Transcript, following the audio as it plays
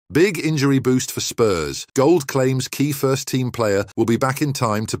Big injury boost for Spurs. Gold claims key first-team player will be back in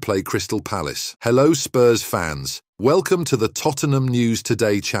time to play Crystal Palace. Hello Spurs fans. Welcome to the Tottenham News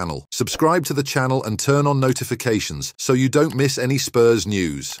Today channel. Subscribe to the channel and turn on notifications so you don't miss any Spurs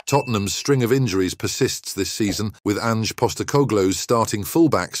news. Tottenham's string of injuries persists this season, with Ange Postecoglou's starting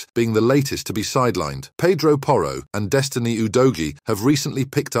fullbacks being the latest to be sidelined. Pedro Porro and Destiny Udogie have recently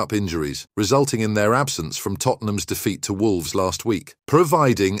picked up injuries, resulting in their absence from Tottenham's defeat to Wolves last week.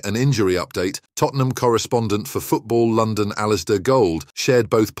 Providing an injury update, Tottenham correspondent for Football London Alistair Gold shared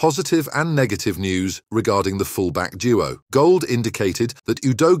both positive and negative news regarding the fullback duo. Gold indicated that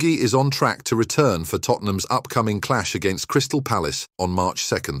Udogie is on track to return for Tottenham's upcoming clash against Crystal Palace on March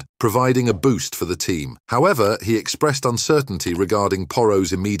 2nd, providing a boost for the team. However, he expressed uncertainty regarding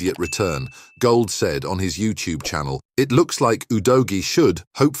Porro's immediate return. Gold said on his YouTube channel, "It looks like Udogie should,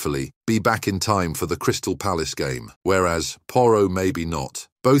 hopefully, be back in time for the Crystal Palace game, whereas Porro maybe not."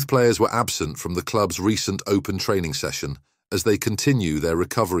 Both players were absent from the club's recent open training session as they continue their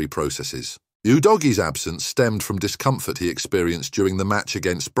recovery processes. Udogie's absence stemmed from discomfort he experienced during the match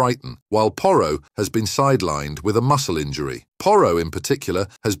against Brighton, while Porro has been sidelined with a muscle injury. Porro, in particular,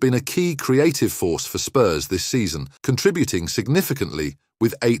 has been a key creative force for Spurs this season, contributing significantly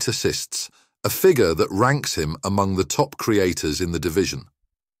with 8 assists, a figure that ranks him among the top creators in the division.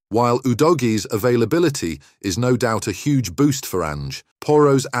 While Udogie's availability is no doubt a huge boost for Ange,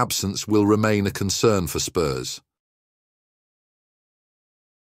 Porro's absence will remain a concern for Spurs.